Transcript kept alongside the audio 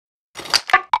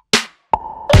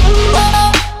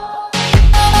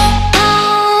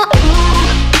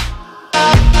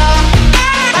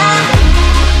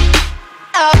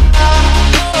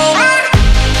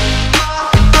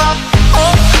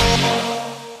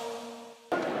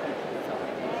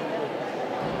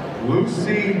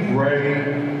Lucy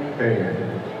Gray Baird.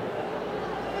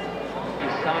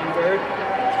 Songbird.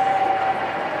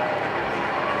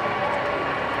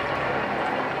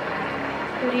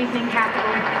 Good evening,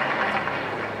 Capital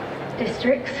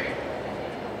Districts.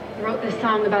 I wrote this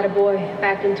song about a boy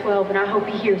back in 12, and I hope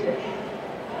he hears it.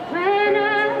 When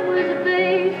I was a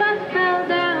babe, I fell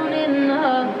down in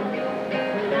love.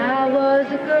 When I was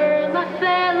a girl, I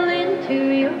fell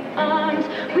into your arms.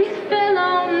 We fell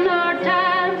on our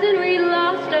times and we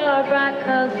lost our bright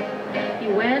colors.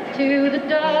 You went to the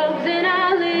dogs and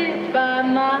I lived by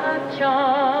my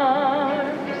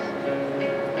charms.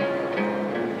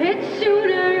 It's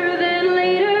sooner than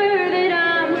later that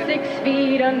I'm 6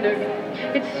 feet under.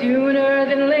 It's sooner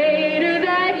than later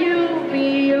that you'll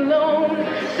be alone.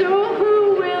 So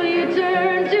who will you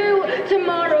turn to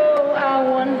tomorrow, I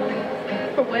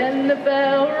wonder? For when the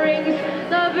bell rings,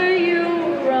 lover, you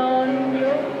run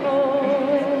your home.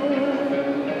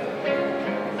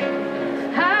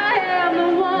 I am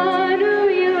the one who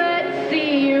you let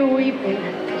see you weeping.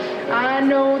 I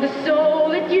know the soul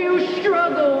that you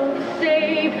struggle to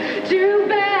save. Too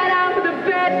bad I'm the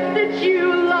best that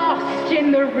you lost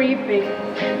in the reaping.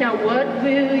 Now what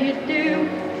will you do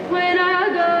when I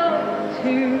go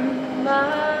to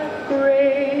my grave?